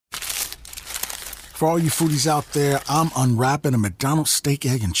For all you foodies out there, I'm unwrapping a McDonald's steak,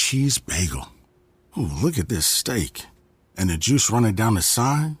 egg, and cheese bagel. Ooh, look at this steak. And the juice running down the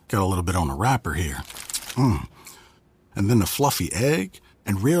side. Got a little bit on the wrapper here. Mmm. And then the fluffy egg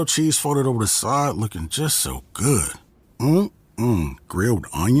and real cheese folded over the side looking just so good. Mmm. Grilled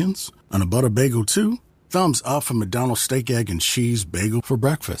onions and a butter bagel too. Thumbs up for McDonald's steak, egg, and cheese bagel for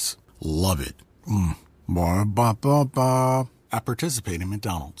breakfast. Love it. Mmm. Ba-ba-ba-ba. I participate in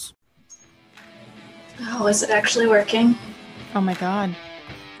McDonald's. Oh, is it actually working? Oh my god.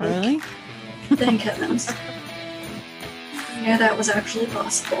 Really? Thank heavens. Yeah, that was actually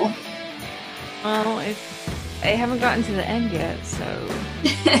possible. Well, I haven't gotten to the end yet, so...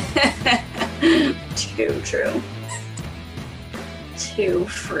 Too true. Too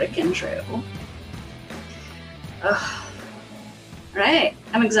freaking true. Ugh. Right,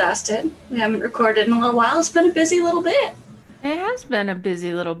 I'm exhausted. We haven't recorded in a little while. It's been a busy little bit. It has been a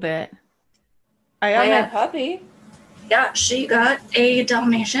busy little bit. I got my puppy. Yeah, she got a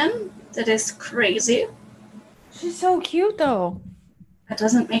Dalmatian that is crazy. She's so cute, though. That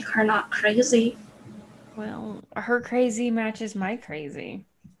doesn't make her not crazy. Well, her crazy matches my crazy.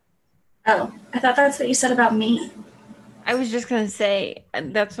 Oh, I thought that's what you said about me. I was just going to say,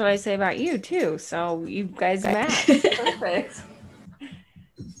 that's what I say about you, too. So you guys match. Perfect.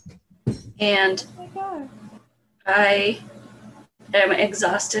 And Oh my god. I am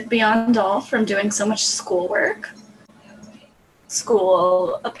exhausted beyond all from doing so much schoolwork.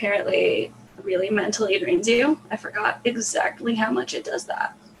 School apparently really mentally drains you. I forgot exactly how much it does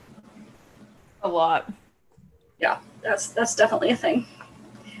that. A lot. Yeah, that's definitely a thing.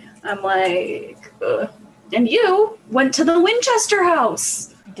 I'm like, ugh. And you went to the Winchester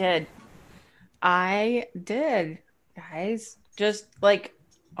house. I did, guys. Just like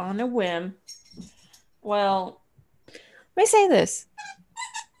on a whim. Well, let me say this.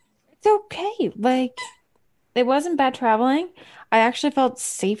 It's okay. Like, it wasn't bad traveling. I actually felt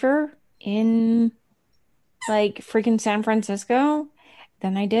safer in like freaking San Francisco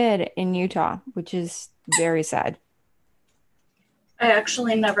than I did in Utah, which is very sad. I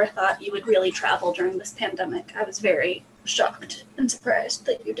actually never thought you would really travel during this pandemic. I was very shocked and surprised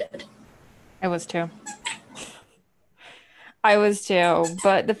that you did. I was too.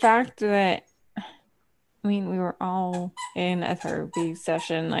 But the fact that, I mean, we were all in a therapy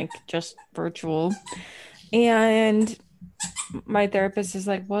session, like just virtual. And my therapist is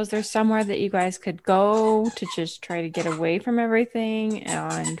like, well, is there somewhere that you guys could go to just try to get away from everything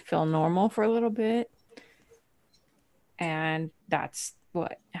and feel normal for a little bit? And that's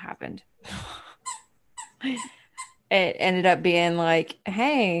what happened. It ended up being like,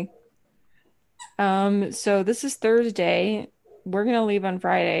 hey, so this is Thursday. We're gonna leave on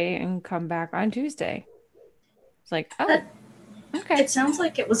Friday and come back on Tuesday. It's like, oh, okay. It sounds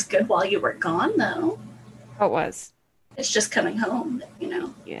like it was good while you were gone, though. Oh, it was. It's just coming home, you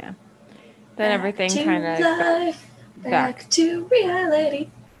know. Yeah. Then everything kind of back to reality.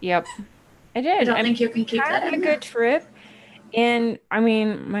 Yep. I did. I don't think you can keep that had in a there. good trip. And I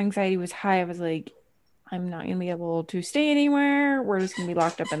mean, my anxiety was high. I was like, I'm not gonna be able to stay anywhere. We're just gonna be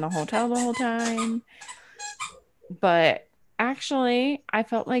locked up in the hotel the whole time. But actually, I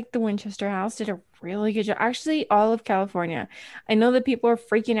felt like the Winchester house did a really good job. Actually, all of California. I know that people are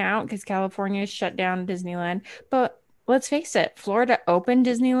freaking out because California shut down Disneyland, but let's face it, Florida opened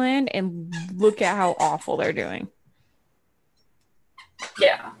Disneyland and look at how awful they're doing.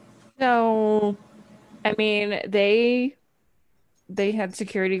 Yeah. So, I mean, they had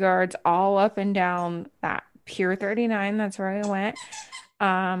security guards all up and down that Pier 39. That's where I went.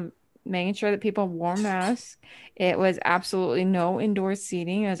 Making sure that people wore masks. It was absolutely no indoor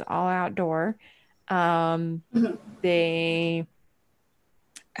seating. It was all outdoor. They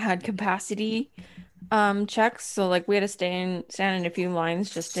had capacity checks. So like we had to stand in a few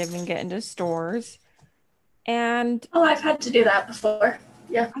lines just to even get into stores. And I've had to do that before.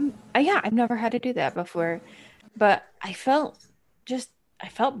 Yeah. I've never had to do that before. But I felt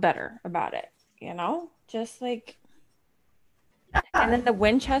better about it, you know? Just like, and then the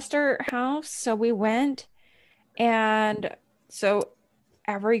Winchester house. So we went, and so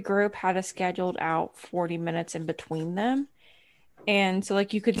every group had a scheduled out 40 minutes in between them. And so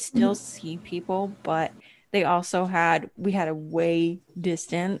like you could still see people, but they also we had a way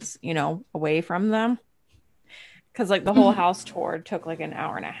distance, you know, away from them. Cause like the whole house tour took like an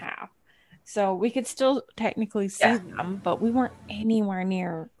hour and a half. So we could still technically see them, but we weren't anywhere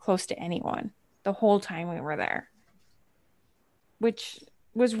near close to anyone the whole time we were there, which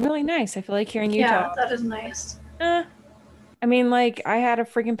was really nice. I feel like here in Utah. Yeah, that is nice. I mean, like, I had a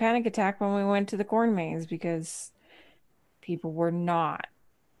freaking panic attack when we went to the corn maze because people were not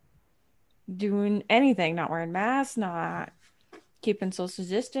doing anything, not wearing masks, not keeping social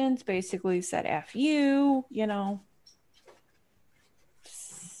distance, basically said F you, you know.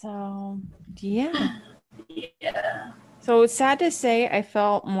 So, yeah. Yeah. So it's sad to say I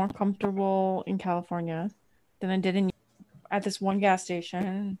felt more comfortable in California than I did at this one gas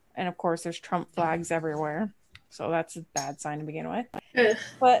station. And of course, there's Trump flags everywhere. So that's a bad sign to begin with. Ugh.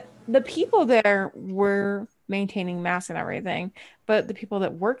 But the people there were maintaining masks and everything. But the people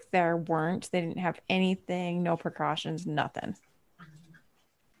that worked there weren't. They didn't have anything, no precautions, nothing.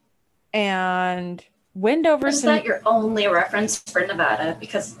 And Wendover. Is that your only reference for Nevada?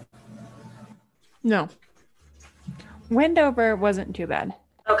 Because no. Wendover wasn't too bad.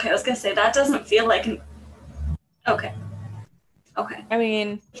 Okay, I was gonna say that doesn't feel like an. Okay. I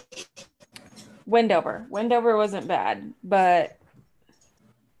mean, Wendover wasn't bad, but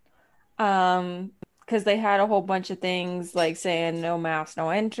because they had a whole bunch of things like saying no mask, no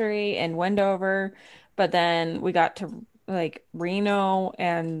entry in Wendover, but then we got to like Reno,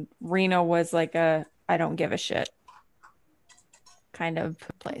 and Reno was like a I don't give a shit kind of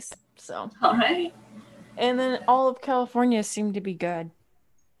place. So, all right. And then all of California seemed to be good.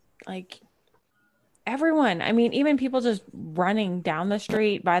 Like everyone, I mean, even people just running down the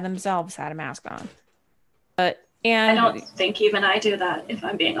street by themselves had a mask on. And I don't think even I do that, if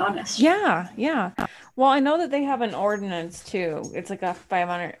I'm being honest. Yeah. Well, I know that they have an ordinance too. It's like a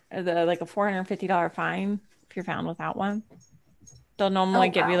 $450 fine if you're found without one. They'll normally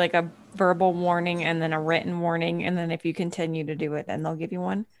give you like a verbal warning and then a written warning, and then if you continue to do it, then they'll give you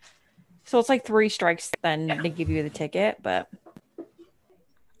one. So it's like 3 strikes, then they give you the ticket. But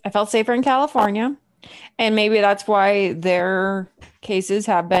I felt safer in California, and maybe that's why their cases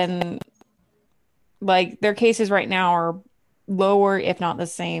have been like their cases right now are lower, if not the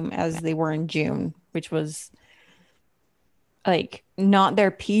same as they were in June, which was like not their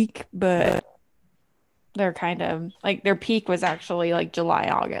peak, but they're kind of like their peak was actually like July,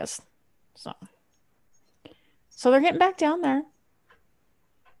 August. So they're getting back down there.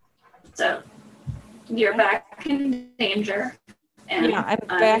 So you're back in danger. And yeah,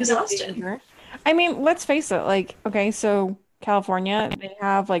 I'm back exhausted. In danger. I mean, let's face it. Like, okay, so California, they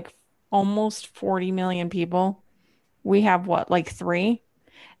have like almost 40 million people. We have what, like 3?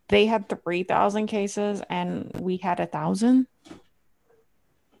 They had 3,000 cases and we had 1,000.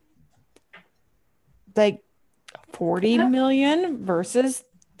 Like 40 million versus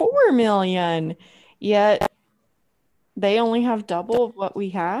 4 million. Yet they only have double of what we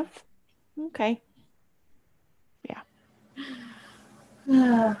have. Okay. Yeah.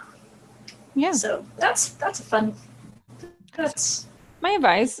 Yeah. So that's a fun. That's my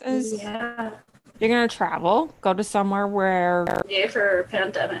advice is you're gonna travel, go to somewhere where yay for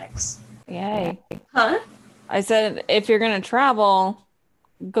pandemics. Yay. Huh? I said if you're gonna travel,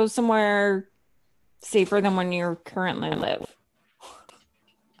 go somewhere safer than when you currently live.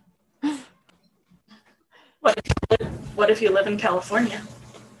 What if you live in California?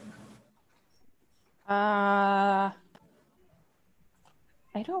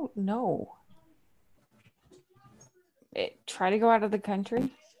 I don't know. Try to go out of the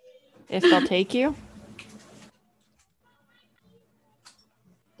country if they'll take you.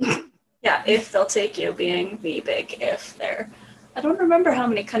 Yeah, if they'll take you, being the big if there. I don't remember how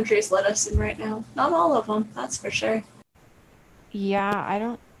many countries let us in right now. Not all of them, that's for sure. Yeah, I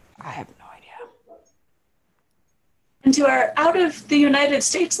have no idea. And to our out of the United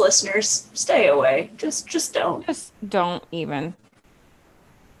States listeners, stay away. Just don't. Just don't even.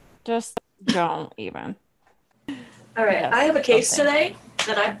 Just don't even. All right, yes, I have a case today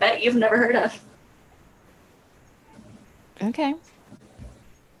that I bet you've never heard of. Okay.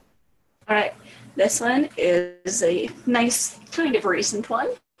 All right, this one is a nice, kind of recent one.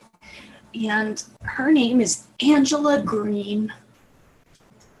 And her name is Angela Green.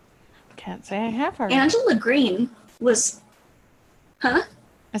 Can't say I have heard. Angela Green was... Huh?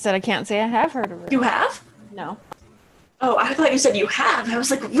 I said I can't say I have heard of her. You have? No. Oh, I thought you said you have. I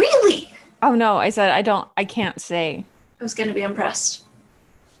was like, really? Oh, no, I said I can't say. I was going to be impressed.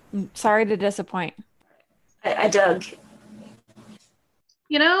 I'm sorry to disappoint. I dug.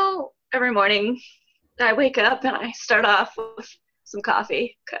 You know, every morning I wake up and I start off with some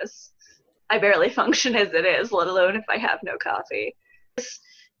coffee because I barely function as it is, let alone if I have no coffee. Just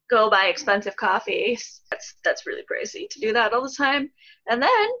go buy expensive coffee. That's really crazy to do that all the time. And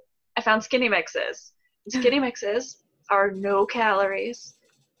then I found Skinny Mixes. Skinny Mixes are no calories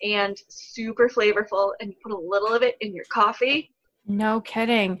and super flavorful, and you put a little of it in your coffee. No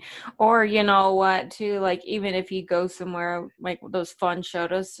kidding. Or you know what, too, like even if you go somewhere like those fun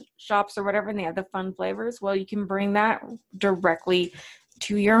soda shops or whatever and they have the fun flavors, well, you can bring that directly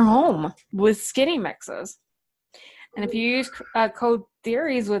to your home with skinny mixes. And if you use code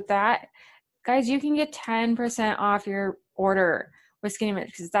theories with that, guys, you can get 10% off your order with skinny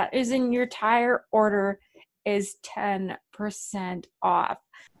mixes. That is in your entire order is 10% off.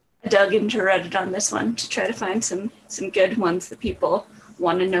 I dug into Reddit on this one to try to find some good ones that people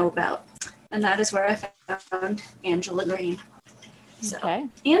want to know about. And that is where I found Angela Green. So, okay.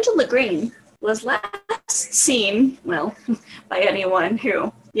 Angela Green was last seen, well, by anyone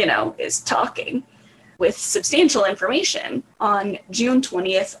who, is talking, with substantial information on June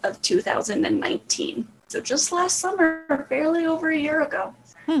 20th of 2019. So just last summer, barely over a year ago.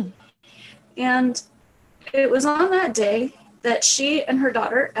 And it was on that day that she and her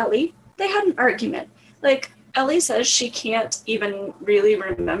daughter, Ellie, they had an argument. Like, Ellie says she can't even really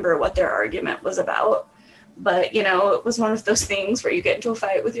remember what their argument was about. But, it was one of those things where you get into a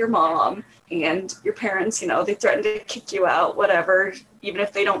fight with your mom and your parents, they threaten to kick you out, whatever, even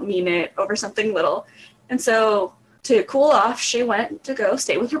if they don't mean it, over something little. And so to cool off, she went to go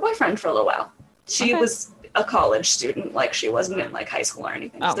stay with her boyfriend for a little while. She was a college student, like she wasn't in like high school or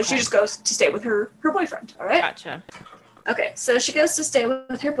anything. So she just goes to stay with her boyfriend, all right? Gotcha. Okay, so she goes to stay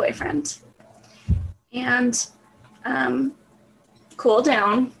with her boyfriend and cool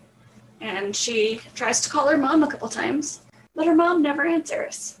down. And she tries to call her mom a couple times, but her mom never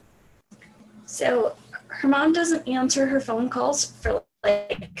answers. So her mom doesn't answer her phone calls for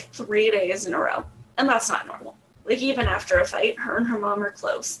like 3 days in a row. And that's not normal. Like, even after a fight, her and her mom are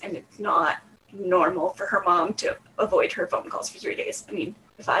close, and it's not normal for her mom to avoid her phone calls for 3 days. I mean,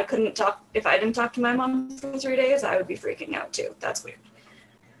 if I didn't talk to my mom for 3 days, I would be freaking out too. That's weird.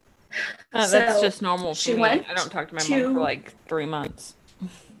 That's just normal for me. I don't talk to my mom for like 3 months.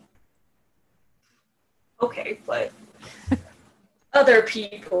 Okay, but other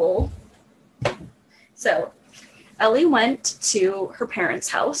people. So Ellie went to her parents'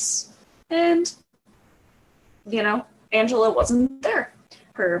 house, and, Angela wasn't there.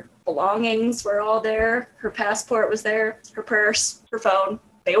 Her belongings were all there. Her passport was there. Her purse, her phone,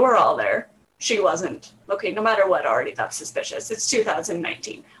 they were all there. She wasn't. Okay, no matter what, already that's suspicious. It's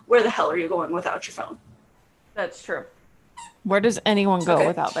 2019. Where the hell are you going without your phone? That's true. Where does anyone go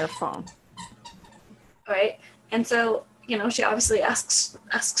without their phone? Right? And so, she obviously asks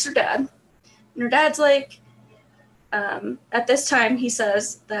her dad. And her dad's like, at this time, he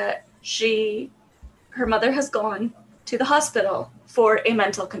says that her mother has gone to the hospital for a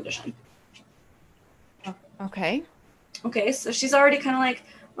mental condition. Okay. Okay, so she's already kind of like,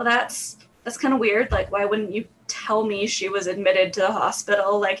 well, that's kind of weird. Like, why wouldn't you tell me she was admitted to the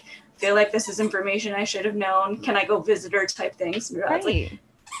hospital? Like, I feel like this is information I should have known. Can I go visit her type things? And her dad's like,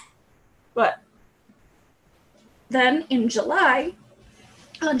 what? Then on July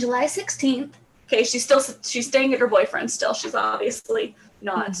 16th, okay, she's staying at her boyfriend still. She's obviously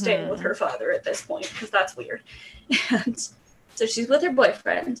not staying with her father at this point, because that's weird. And so she's with her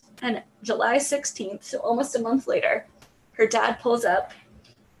boyfriend, and July 16th, so almost a month later, her dad pulls up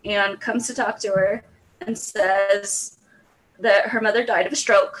and comes to talk to her and says that her mother died of a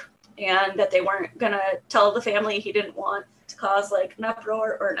stroke and that they weren't going to tell the family. He didn't want to cause like an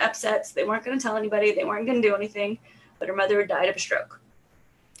uproar or an upset, so they weren't going to tell anybody. They weren't going to do anything, but her mother died of a stroke.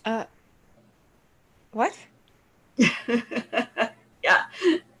 What? Yeah.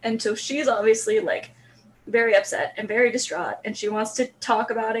 And so she's obviously like very upset and very distraught, and she wants to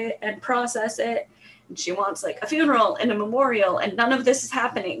talk about it and process it, and she wants like a funeral and a memorial, and none of this is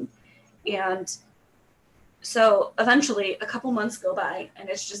happening. And so eventually a couple months go by, and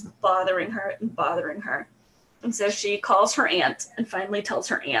it's just bothering her. And so she calls her aunt and finally tells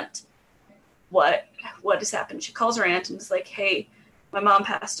her aunt what has happened. She calls her aunt and is like, hey, my mom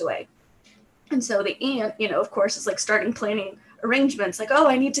passed away. And so the aunt, of course, is like starting planning arrangements, like, oh,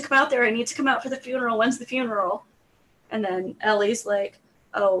 I need to come out there. I need to come out for the funeral. When's the funeral? And then Ellie's like,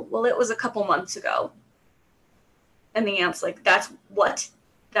 oh, well, it was a couple months ago. And the aunt's like, that's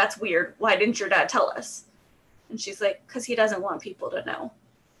weird. Why didn't your dad tell us? And she's like, because he doesn't want people to know.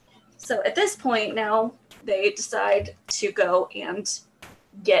 So at this point now, they decide to go and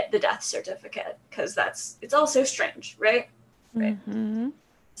get the death certificate, because it's all so strange, right? Mm-hmm.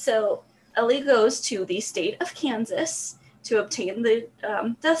 So Ellie goes to the state of Kansas to obtain the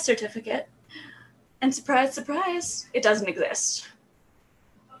death certificate, and surprise, surprise, it doesn't exist.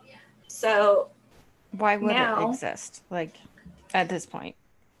 So why would it exist, like, at this point?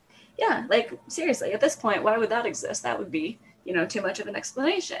 Yeah, like, seriously, at this point, why would that exist? That would be, too much of an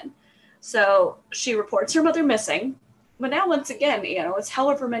explanation. So she reports her mother missing, but now, once again, it's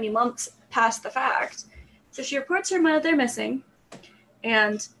however many months past the fact. So she reports her mother missing,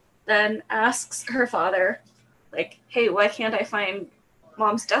 and then asks her father, like, hey, why can't I find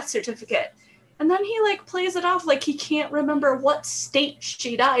mom's death certificate. And then he, like, plays it off like he can't remember what state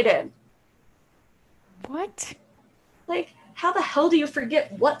she died in. What? Like, how the hell do you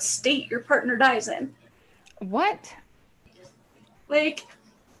forget what state your partner dies in? What? Like,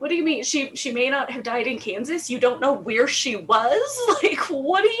 what do you mean? She may not have died in Kansas? You don't know where she was? Like,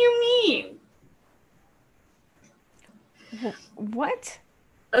 what do you mean? What?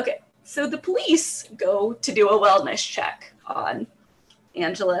 Okay, so the police go to do a wellness check on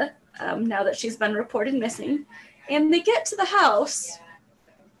Angela now that she's been reported missing. And they get to the house.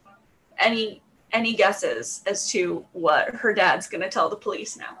 Any guesses as to what her dad's going to tell the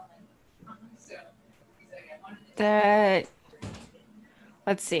police now?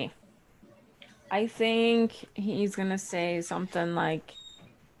 Let's see. I think he's going to say something like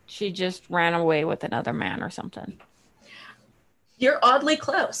she just ran away with another man or something. You're oddly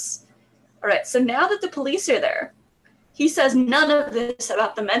close. All right, so now that the police are there, he says none of this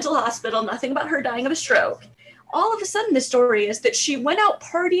about the mental hospital, nothing about her dying of a stroke. All of a sudden, the story is that she went out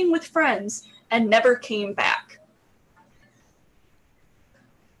partying with friends and never came back.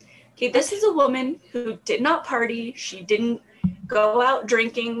 Okay, this is a woman who did not party. She didn't go out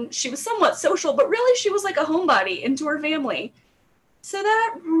drinking. She was somewhat social, but really she was like a homebody into her family. So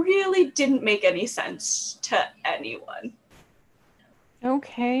that really didn't make any sense to anyone.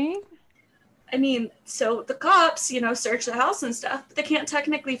 Okay. I mean, so the cops, search the house and stuff, but they can't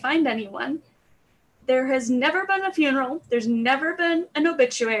technically find anyone. There has never been a funeral. There's never been an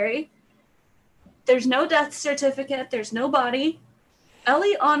obituary. There's no death certificate. There's no body.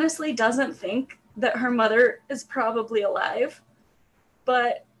 Ellie honestly doesn't think that her mother is probably alive,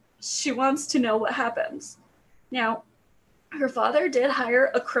 but she wants to know what happens. Now, her father did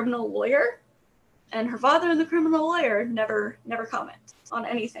hire a criminal lawyer, and her father and the criminal lawyer never comment on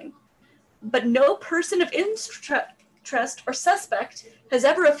anything. But no person of interest or suspect has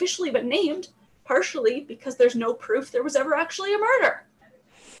ever officially been named, partially because there's no proof there was ever actually a murder.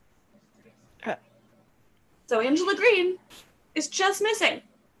 So Angela Green is just missing.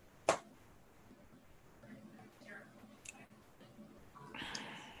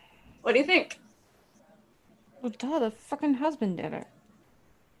 What do you think? Well, duh, the fucking husband did it.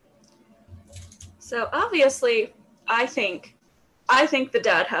 So obviously, I think the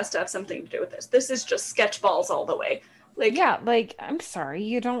dad has to have something to do with this. This is just sketchballs all the way. Like, yeah, like, I'm sorry,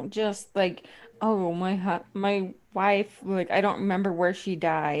 you don't just like, oh, my wife, like, I don't remember where she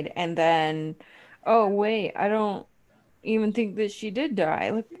died, and then, oh wait, I don't even think that she did die.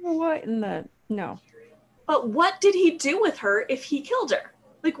 Like, what in the no? But what did he do with her if he killed her?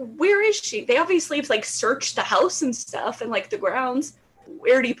 Like, where is she? They obviously have, like, searched the house and stuff and, like, the grounds.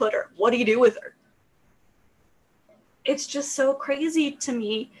 Where did he put her? What did he do with her? It's just so crazy to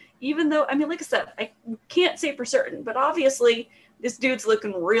me, even though, I mean, like I said, I can't say for certain, but obviously this dude's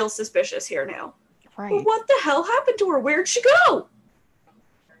looking real suspicious here now. Right. Well, what the hell happened to her? Where'd she go?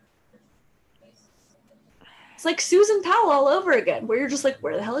 It's like Susan Powell all over again, where you're just like,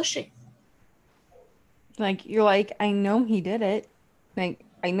 where the hell is she? Like, you're like, I know he did it. Like,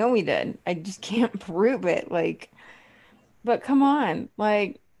 I know he did. I just can't prove it. Like, but come on.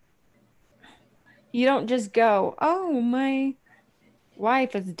 Like, you don't just go, oh, my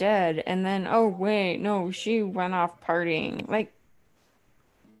wife is dead. And then, oh, wait, no, she went off partying. Like,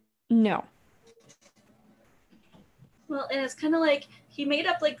 no. Well, and it's kind of like he made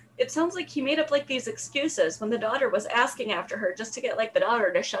up, like, it sounds like he made up, like, these excuses when the daughter was asking after her just to get, like, the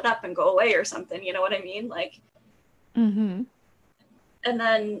daughter to shut up and go away or something. You know what I mean? Like, Mm-hmm. And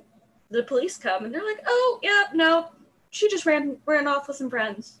then the police come and they're like, oh, yeah, no, she just ran off with some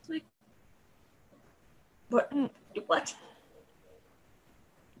friends. Like, what? What?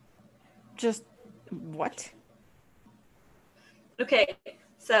 Just what? Okay,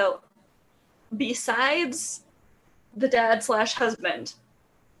 so besides the dad/husband,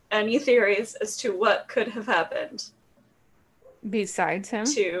 any theories as to what could have happened Besides him?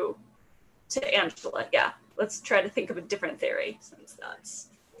 to Angela? Yeah, let's try to think of a different theory, since that's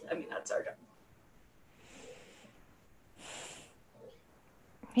our job.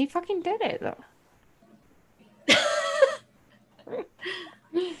 He fucking did it, though.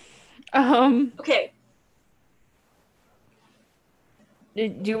 Okay.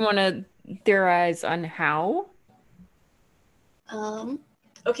 Do you want to theorize on how?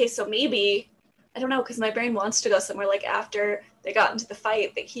 Okay, so maybe, I don't know, because my brain wants to go somewhere like after they got into the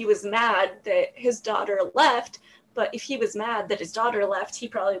fight that he was mad that his daughter left, but if he was mad that his daughter left, he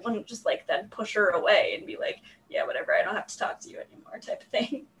probably wouldn't just like then push her away and be like, yeah, whatever, I don't have to talk to you anymore type of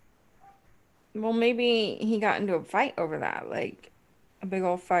thing. Well, maybe he got into a fight over that, like a big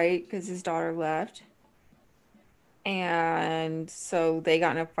old fight because his daughter left. And so they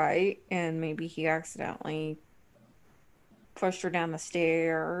got in a fight, and maybe he accidentally pushed her down the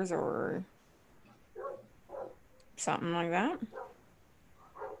stairs or something like that.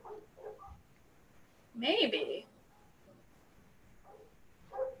 Maybe.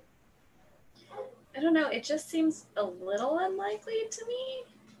 I don't know. It just seems a little unlikely to me.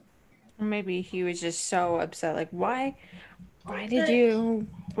 Or maybe he was just so upset. Like, why did you,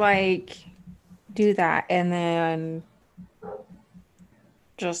 like, do that? And then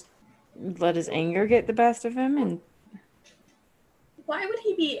just let his anger get the best of him. And why would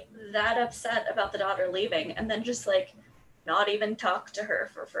he be that upset about the daughter leaving and then just, like, not even talk to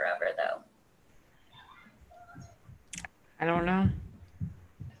her for forever, though? I don't know.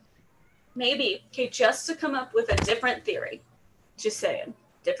 Maybe. Okay, just to come up with a different theory. Just saying.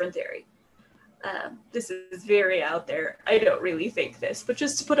 Different theory. This is very out there. I don't really think this, but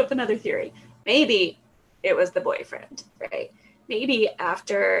just to put up another theory. Maybe it was the boyfriend, right? Maybe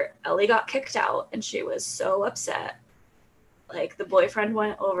after Ellie got kicked out and she was so upset, like the boyfriend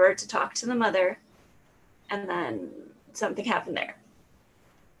went over to talk to the mother and then something happened there.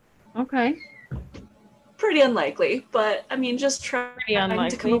 Okay. Pretty unlikely, but I mean, just trying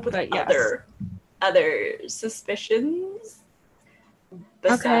to come up with other suspicions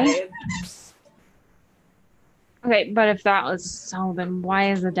besides. Okay, but if that was so, then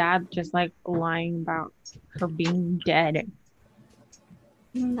why is the dad just like lying about her being dead?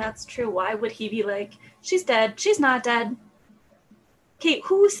 That's true. Why would he be like, she's dead, she's not dead? Kate,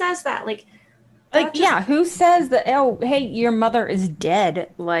 who says that? Like, yeah, who says that? Oh, hey, your mother is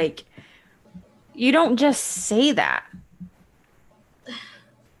dead. Like, you don't just say that.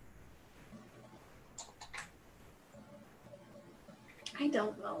 I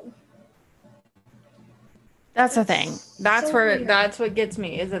don't know. That's the thing. That's what gets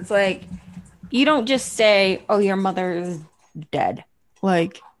me, is it's like, you don't just say, oh, your mother is dead.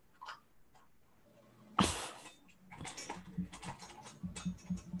 Like,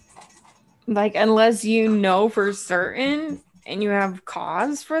 unless you know for certain and you have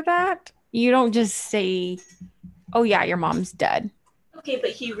cause for that, you don't just say, oh yeah, your mom's dead. Okay, but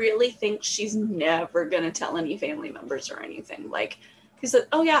he really thinks she's never gonna tell any family members or anything. Like, he said,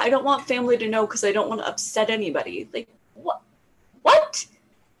 oh yeah, I don't want family to know because I don't want to upset anybody. Like, what?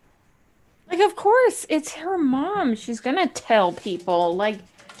 Like, of course, it's her mom. She's gonna tell people. Like,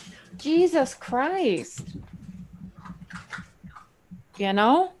 Jesus Christ. You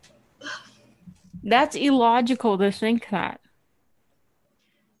know? That's illogical to think that.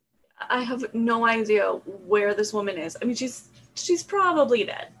 I have no idea where this woman is. I mean, she's probably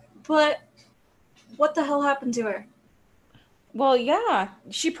dead. But what the hell happened to her? Well, yeah,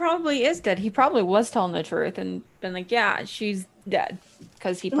 she probably is dead. He probably was telling the truth and been like, yeah, she's dead.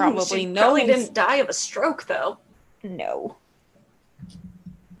 Because he probably knows. Probably didn't die of a stroke, though. No.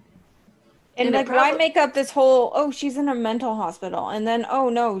 And like, why make up this whole, oh, she's in a mental hospital, and then, oh,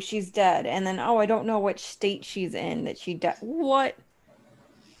 no, she's dead, and then, oh, I don't know which state she's in that she died. What?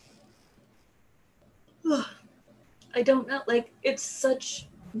 I don't know. Like, it's such...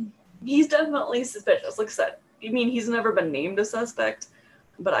 He's definitely suspicious. Like I said, I mean, he's never been named a suspect,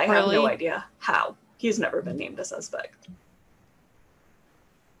 but I have no idea how he's never been named a suspect.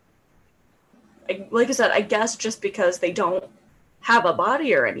 Like I said, I guess just because they don't have a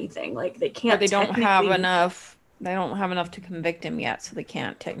body or anything, like they can't. Or they don't have enough. They don't have enough to convict him yet, so they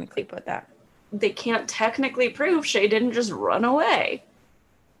can't technically put that. They can't technically prove Shay didn't just run away.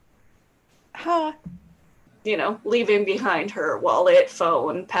 Huh? You know, leaving behind her wallet,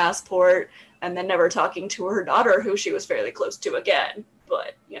 phone, passport, and then never talking to her daughter, who she was fairly close to again.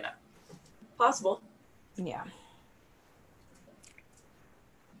 But, you know, possible. Yeah.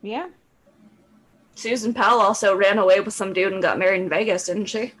 Yeah. Susan Powell also ran away with some dude and got married in Vegas, didn't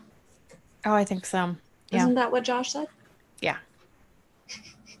she? Oh, I think so. Yeah. Isn't that what Josh said? Yeah.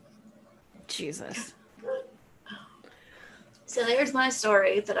 Jesus. So there's my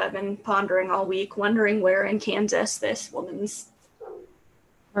story that I've been pondering all week, wondering where in Kansas this woman's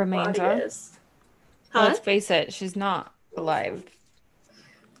remains body is. Huh? Let's face it, she's not alive.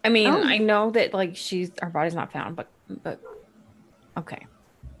 I mean, I know that like her body's not found, but okay.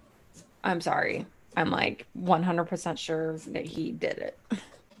 I'm sorry. I'm like 100% sure that he did it.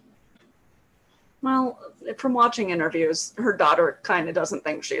 Well, from watching interviews, her daughter kind of doesn't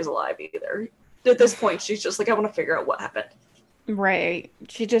think she's alive either. At this point, she's just like, I want to figure out what happened. Right.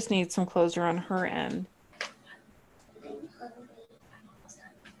 She just needs some closure on her end.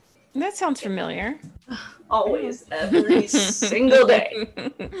 That sounds familiar. Always, every single day.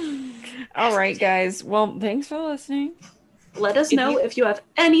 All right, guys. Well, thanks for listening. Let us know if you have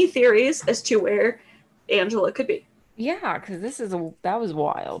any theories as to where Angela could be. Yeah, because that was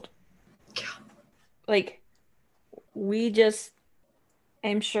wild. Yeah. Like,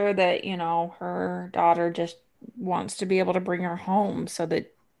 I'm sure that, her daughter just wants to be able to bring her home so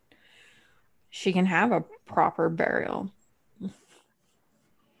that she can have a proper burial.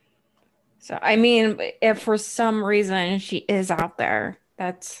 So, I mean, if for some reason she is out there,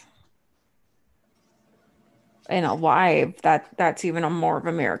 that's and alive, that's even more of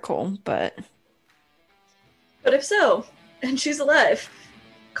a miracle. But if so, and she's alive,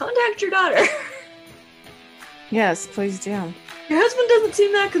 contact your daughter. yes, please do. Your husband doesn't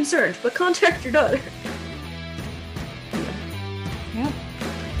seem that concerned, but contact your daughter. Yep.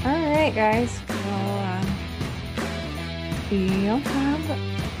 All right, guys. Well, you'll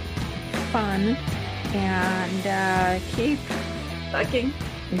have fun and keep fucking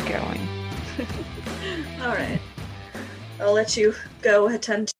going. All right. I'll let you go attend